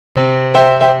Good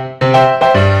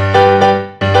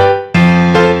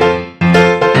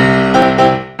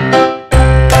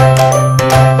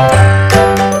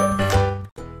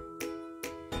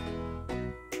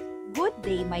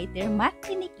day, my dear math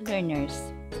clinic learners.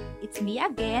 It's me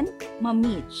again, Ma'am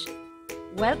Mitch.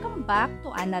 Welcome back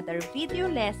to another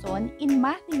video lesson in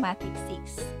Mathematics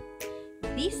 6.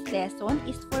 This lesson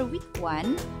is for week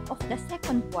 1 of the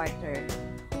second quarter,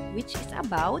 which is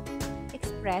about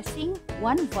expressing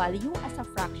one value as a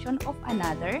fraction of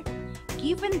another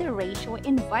given the ratio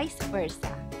and vice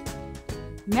versa.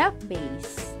 Milk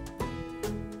base.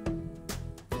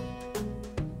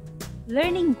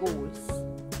 Learning goals.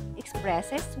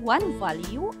 Expresses one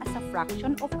value as a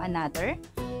fraction of another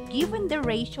given the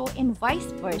ratio and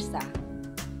vice versa.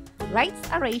 Writes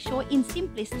a ratio in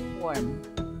simplest form.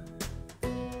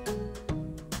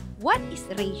 What is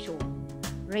ratio?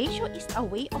 Ratio is a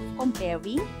way of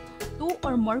comparing two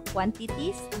or more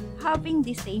quantities having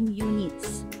the same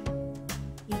units.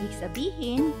 Ibig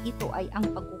sabihin, ito ay ang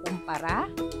pagkukumpara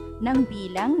ng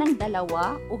bilang ng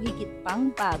dalawa o higit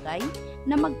pang bagay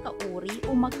na magkauri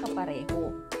o magkapareho.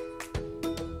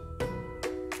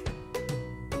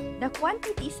 The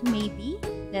quantities may be,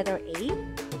 letter A,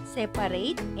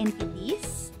 separate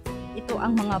entities. Ito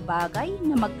ang mga bagay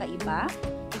na magkaiba.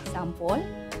 Example,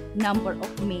 number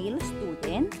of male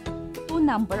student to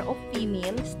number of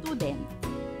female student.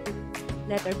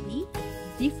 Letter B,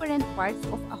 different parts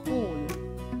of a whole.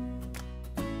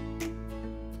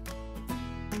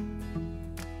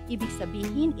 Ibig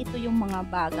sabihin, ito yung mga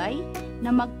bagay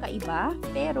na magkaiba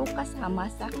pero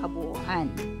kasama sa kabuuan.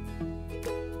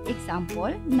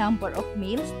 Example, number of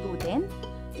male student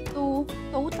to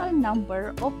total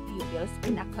number of pupils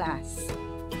in a class.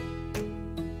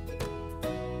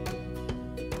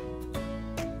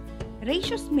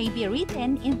 Ratios may be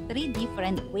written in 3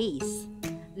 different ways.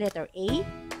 Letter A,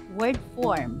 word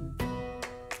form.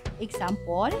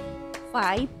 Example,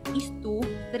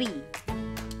 5:3.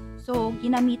 So,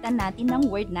 ginamitan natin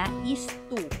ng word na is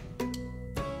to.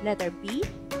 Letter B,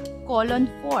 colon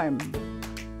form.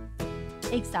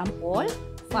 Example,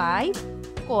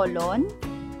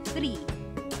 5:3.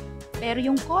 Pero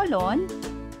yung colon,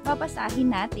 babasahin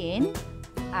natin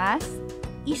as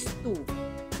is to.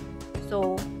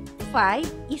 So,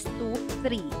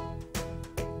 5:3.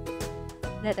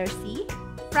 Letter C,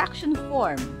 fraction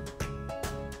form.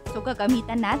 So,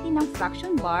 gagamitan natin ng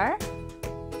fraction bar.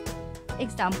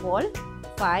 Example,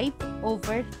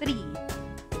 5/3.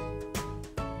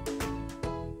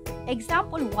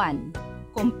 Example 1.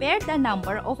 Compare the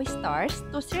number of stars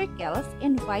to circles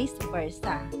and vice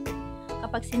versa.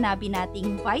 Kapag sinabi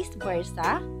nating vice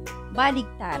versa,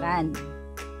 baligtaran.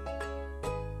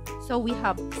 So we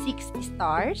have 6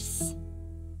 stars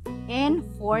and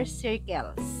 4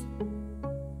 circles.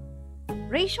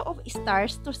 Ratio of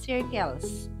stars to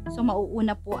circles. So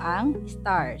mauuna po ang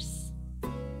stars.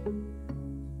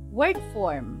 Word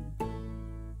form.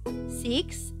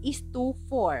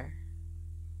 6:4.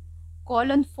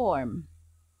 Colon form.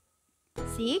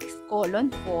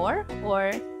 6:4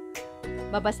 or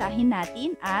babasahin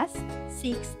natin as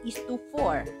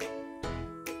 6:4.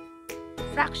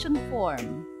 Fraction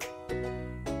form.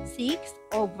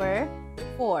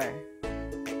 6/4.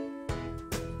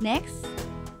 Next,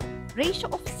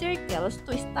 ratio of circles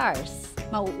to stars.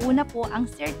 Mauuna po ang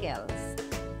circles.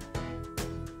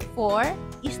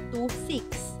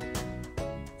 4:6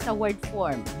 sa word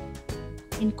form.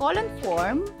 In colon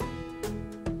form,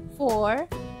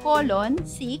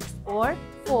 4:6 or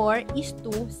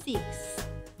 4:6.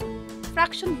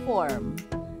 Fraction form,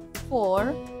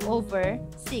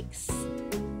 4/6.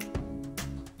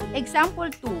 Example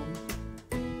 2.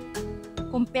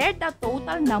 Compare the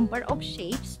total number of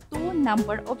shapes to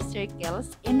number of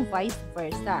circles and vice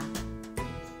versa.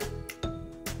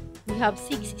 We have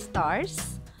 6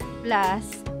 stars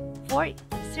plus 4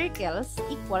 circles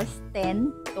equals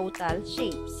 10 total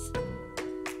shapes.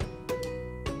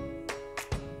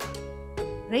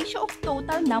 Ratio of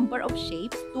total number of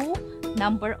shapes to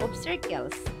number of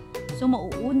circles. So,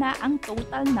 mauuna ang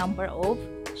total number of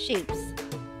shapes,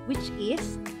 which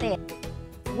is 10.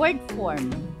 Word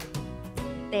form.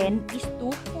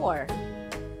 10:4.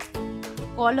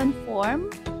 Colon form.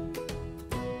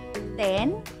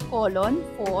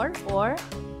 10:4 or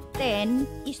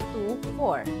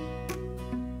 10:4.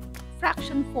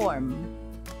 Fraction form.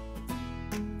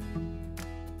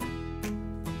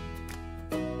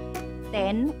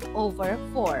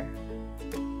 10/4.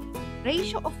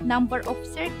 Ratio of number of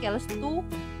circles to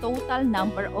total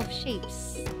number of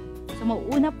shapes. So,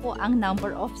 mauuna po ang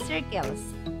number of circles,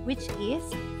 which is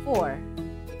 4.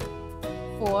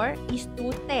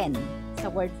 4:10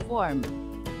 sa word form.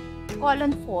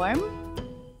 colon form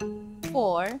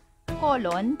 4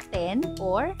 colon 10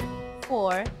 or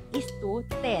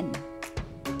 4:10.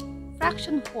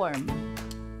 Fraction form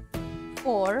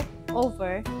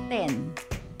 4/10.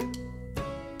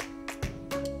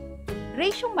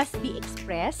 Ratio must be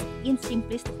expressed in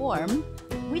simplest form,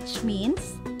 which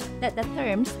means that the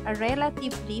terms are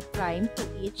relatively prime to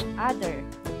each other.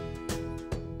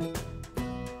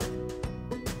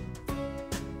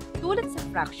 Tulad sa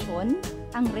fraction,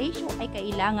 ang ratio ay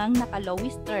kailangang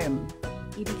naka-lowest term.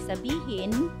 Ibig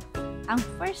sabihin, ang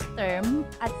first term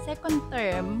at second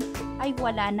term ay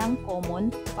wala ng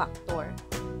common factor.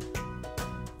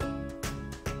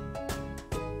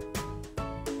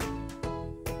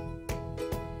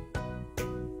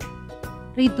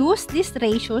 Reduce these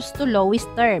ratios to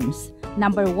lowest terms.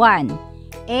 Number 1,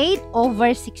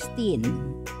 8/16.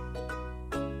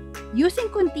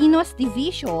 Using continuous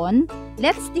division,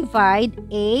 let's divide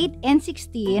 8 and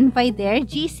 16 by their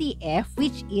GCF,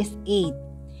 which is 8.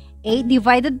 8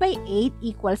 divided by 8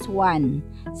 equals 1.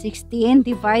 16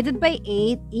 divided by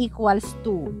 8 equals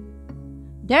 2.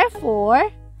 Therefore,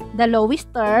 the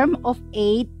lowest term of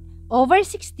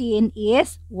 8/16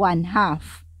 is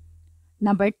 1/2.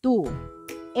 Number 2,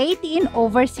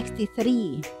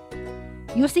 18/63.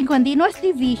 Using continuous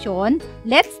division,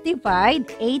 let's divide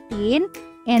 18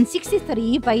 and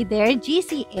 63 by their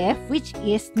GCF, which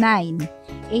is 9.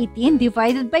 18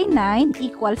 divided by 9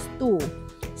 equals 2.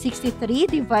 63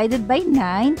 divided by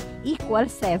 9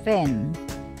 equals 7.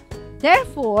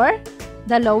 Therefore,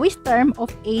 the lowest term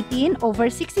of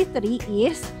 18/63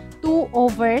 is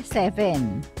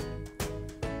 2/7.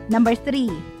 Number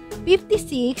 3,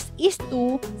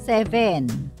 56:7.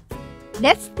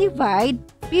 Let's divide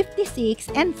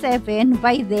 56 and 7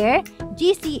 by their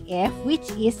GCF, which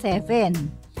is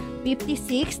 7.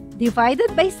 56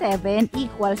 divided by 7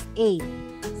 equals 8.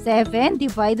 7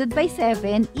 divided by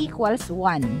 7 equals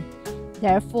 1.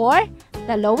 Therefore,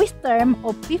 the lowest term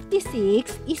of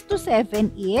 56:7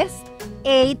 is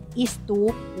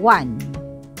 8:1.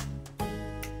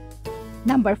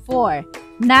 Number 4,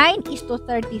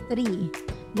 9:33.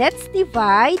 Let's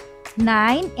divide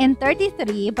 9 and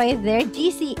 33 by their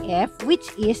GCF,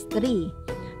 which is 3.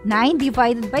 9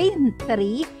 divided by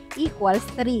 3 equals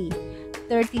 3.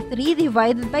 33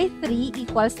 divided by 3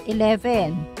 equals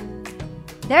 11.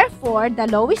 Therefore,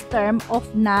 the lowest term of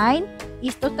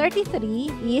 9:33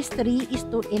 is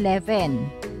 3:11.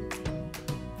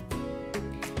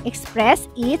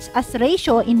 Express each as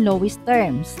ratio in lowest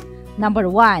terms. Number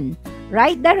 1,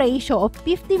 write the ratio of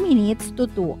 50 minutes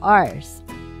to 2 hours.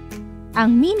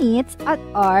 Ang minutes at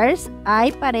hours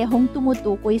ay parehong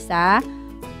tumutukoy sa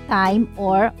time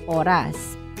or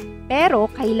oras.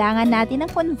 Pero kailangan natin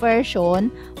ng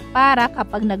conversion para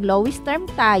kapag nag-lowest term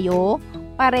tayo,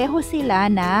 pareho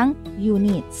sila ng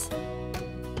units.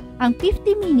 Ang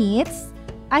 50 minutes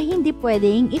ay hindi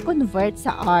pwedeng i-convert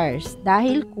sa hours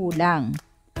dahil kulang.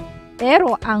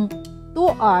 Pero ang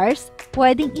 2 hours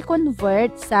pwedeng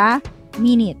i-convert sa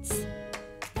minutes.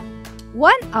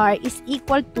 1 hour is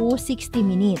equal to 60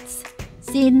 minutes.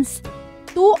 Since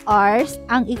 2 hours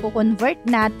ang i-convert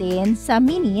natin sa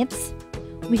minutes,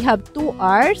 we have 2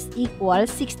 hours equals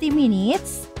 60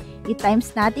 minutes.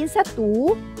 I-times natin sa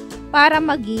 2 para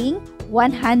maging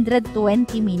 120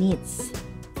 minutes.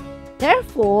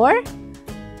 Therefore,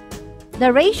 the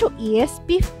ratio is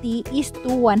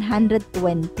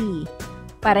 50:120.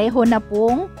 Pareho na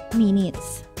pong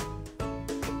minutes.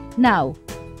 Now,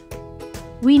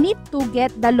 we need to get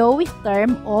the lowest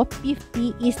term of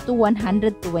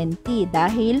 50:120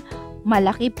 dahil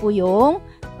malaki po yung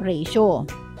ratio.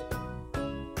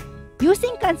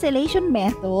 Using cancellation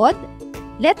method,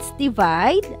 let's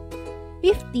divide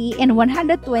 50 and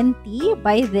 120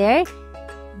 by their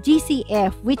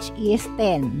GCF, which is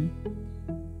 10.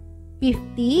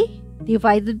 50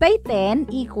 divided by 10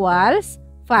 equals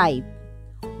 5.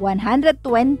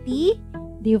 120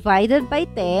 divided by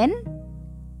 10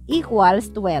 equals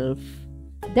 12.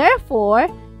 Therefore,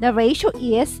 the ratio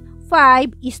is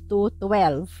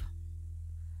 5:12.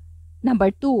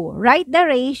 Number 2, write the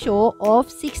ratio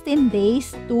of 16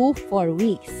 days to 4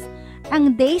 weeks.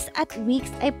 Ang days at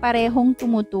weeks ay parehong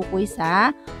tumutukoy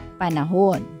sa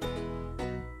panahon.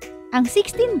 Ang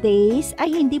 16 days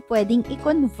ay hindi pwedeng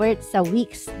i-convert sa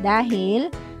weeks dahil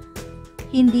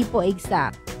hindi po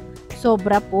exact.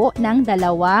 Sobra po ng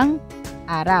 2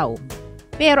 araw.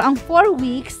 Pero ang 4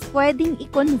 weeks pwedeng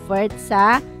i-convert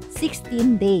sa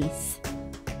 16 days.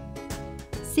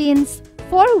 Since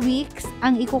 4 weeks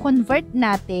ang i-convert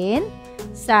natin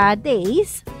sa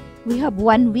days, we have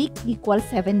 1 week equals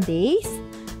 7 days.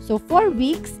 So 4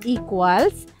 weeks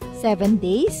equals 7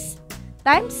 days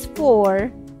times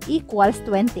 4 equals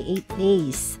 28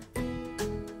 days.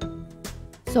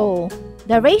 So,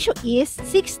 the ratio is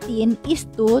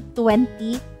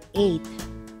 16:28.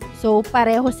 So,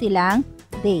 pareho silang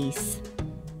days.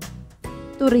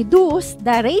 To reduce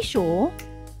the ratio,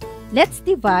 let's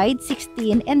divide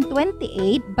 16 and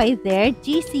 28 by their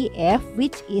GCF,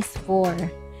 which is 4.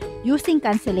 Using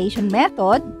cancellation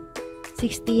method,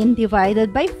 16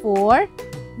 divided by 4,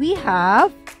 we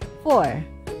have 4.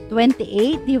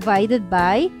 28 divided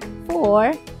by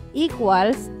 4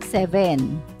 equals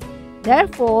 7.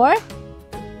 Therefore,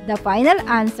 the final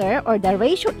answer or the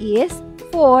ratio is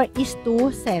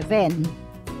 4:7.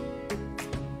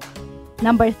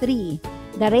 Number 3,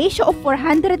 the ratio of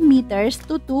 400 meters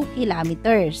to 2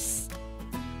 kilometers.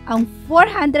 Ang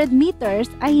 400 meters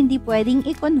ay hindi pwedeng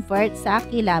i-convert sa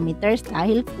kilometers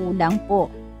dahil kulang po.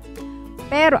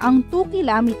 Pero ang 2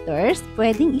 kilometers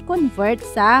pwedeng i-convert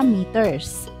sa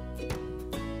meters.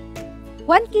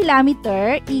 1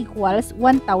 kilometer equals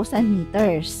 1,000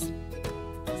 meters.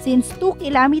 Since 2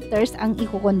 kilometers ang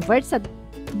i-convert sa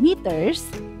meters,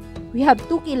 we have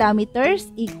 2 kilometers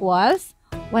equals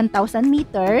 1,000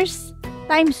 meters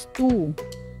times 2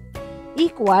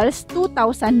 equals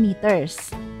 2,000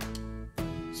 meters.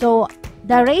 So,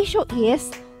 the ratio is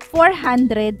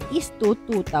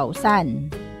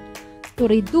 400:2,000. To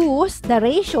reduce the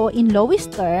ratio in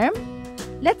lowest term,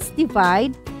 let's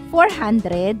divide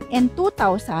 400 and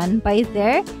 2,000 by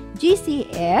their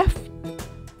GCF,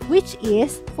 which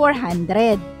is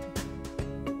 400.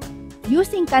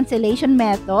 Using cancellation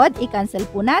method, i-cancel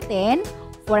po natin.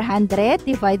 400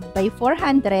 divided by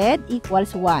 400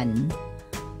 equals 1.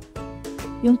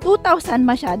 Yung 2,000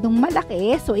 masyadong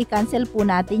malaki, so i-cancel po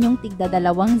natin yung tigda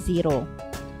dalawang 0.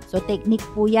 So, technique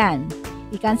po yan.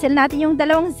 I-cancel natin yung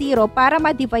dalawang 0 para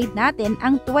ma-divide natin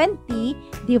ang 20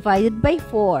 divided by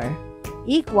 4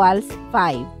 equals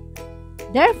 5.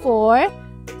 Therefore,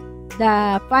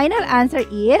 the final answer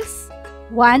is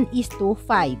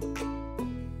 1:5.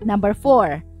 Number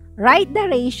 4, write the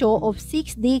ratio of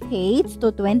 6 decades to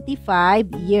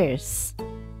 25 years.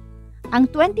 Ang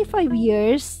 25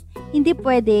 years, hindi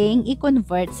pwedeng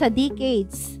i-convert sa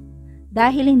decades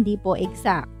dahil hindi po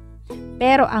exact.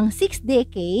 Pero ang 6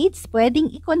 decades, pwedeng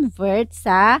i-convert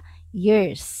sa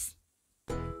years.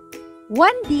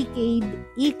 1 decade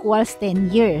equals 10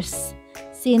 years.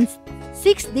 Since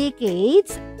 6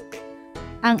 decades,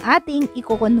 ang ating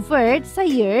i-convert sa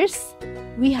years,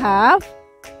 we have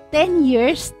 10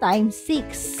 years times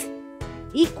 6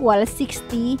 equals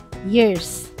 60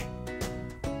 years.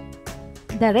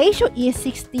 The ratio is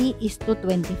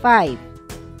 60:25.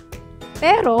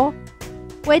 Pero,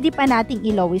 pwede pa nating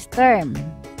i-lowest term.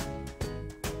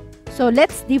 So,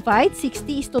 let's divide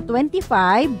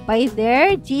 60:25 by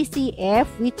their GCF,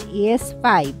 which is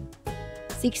 5.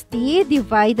 60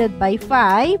 divided by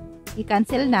 5,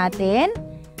 i-cancel natin.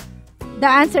 The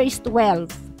answer is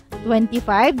 12.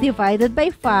 25 divided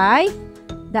by 5,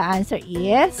 the answer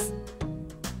is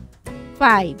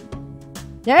 5.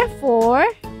 Therefore,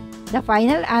 the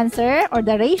final answer or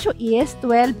the ratio is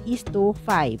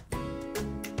 12:5.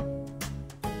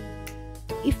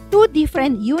 If two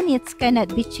different units cannot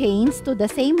be changed to the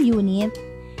same unit,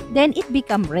 then it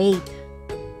becomes rate.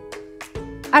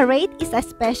 A rate is a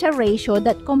special ratio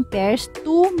that compares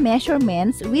two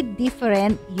measurements with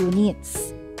different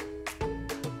units.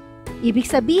 Ibig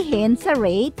sabihin, sa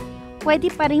rate,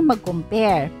 pwede pa rin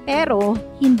mag-compare, pero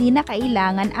hindi na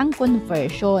kailangan ang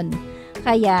conversion.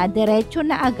 Kaya, diretso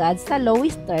na agad sa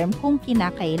lowest term kung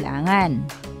kinakailangan.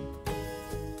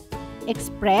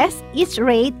 Express each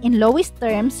rate in lowest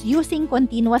terms using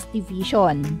continuous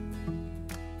division.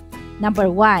 Number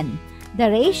 1.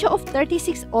 The ratio of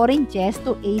 36 oranges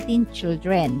to 18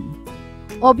 children.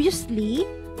 Obviously,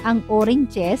 ang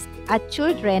oranges at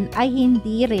children ay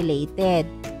hindi related.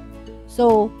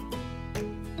 So,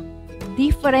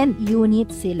 different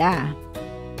units sila.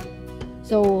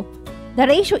 So, the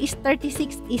ratio is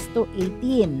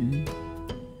 36:18.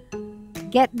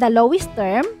 Get the lowest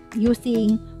term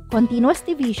using continuous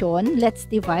division. Let's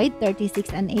divide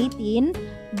 36 and 18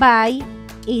 by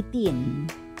 18.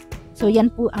 So,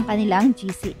 yan po ang kanilang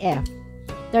GCF.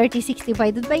 36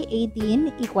 divided by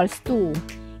 18 equals 2.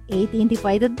 18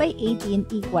 divided by 18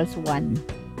 equals 1.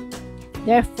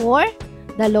 Therefore,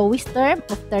 the lowest term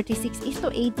of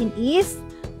 36:18 is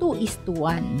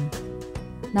 2:1.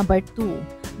 Number 2,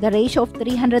 the ratio of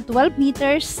 312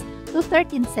 meters to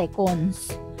 13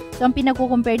 seconds. So, ang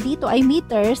pinag-compare dito ay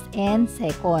meters and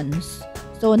seconds.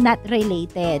 So, not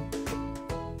related.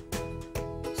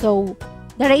 So,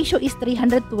 the ratio is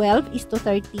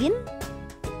 312:13.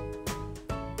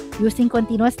 Using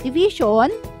continuous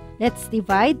division, Let's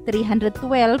divide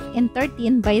 312 and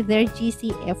 13 by their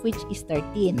GCF, which is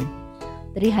 13.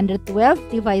 312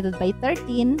 divided by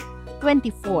 13,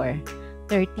 24.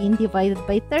 13 divided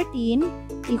by 13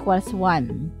 equals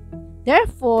 1.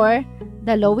 Therefore,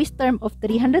 the lowest term of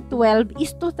 312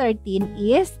 is to 13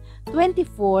 is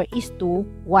 24 is to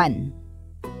 1.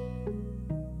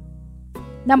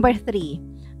 Number 3.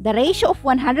 The ratio of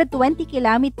 120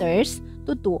 kilometers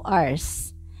to 2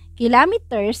 hours.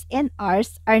 Kilometers and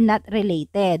hours are not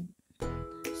related.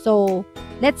 So,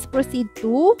 let's proceed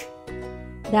to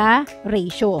the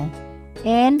ratio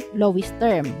and lowest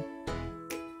term.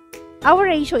 Our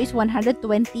ratio is 120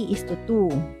 is to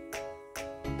 2.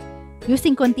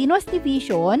 Using continuous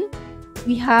division,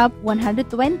 we have 120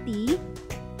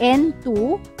 and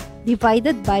 2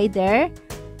 divided by their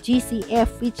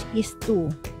GCF, which is 2.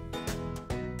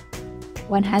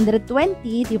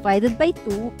 120 divided by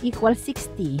 2 equals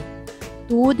 60.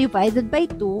 2 divided by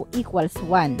 2 equals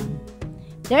 1.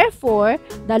 Therefore,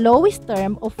 the lowest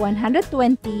term of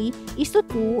 120 is to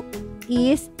 2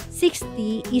 is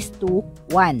 60 is to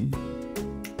 1.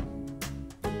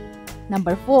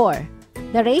 Number 4.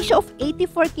 The ratio of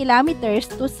 84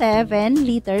 kilometers to 7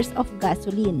 liters of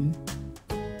gasoline.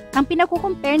 Ang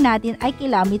pinako-compare natin ay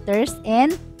kilometers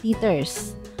and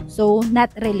liters. So,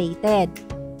 not related.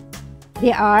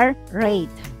 They are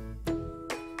rate.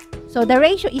 So, the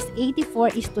ratio is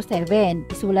 84 is to 7.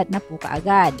 Isulat na po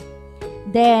kaagad.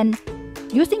 Then,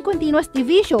 using continuous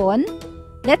division,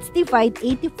 let's divide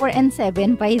 84 and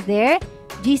 7 by their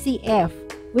GCF,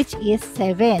 which is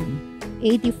 7.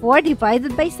 84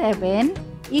 divided by 7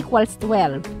 equals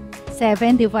 12.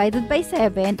 7 divided by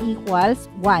 7 equals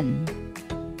 1.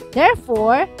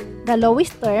 Therefore, the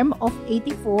lowest term of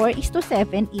 84 is to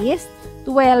 7 is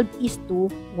 12 is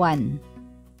to 1.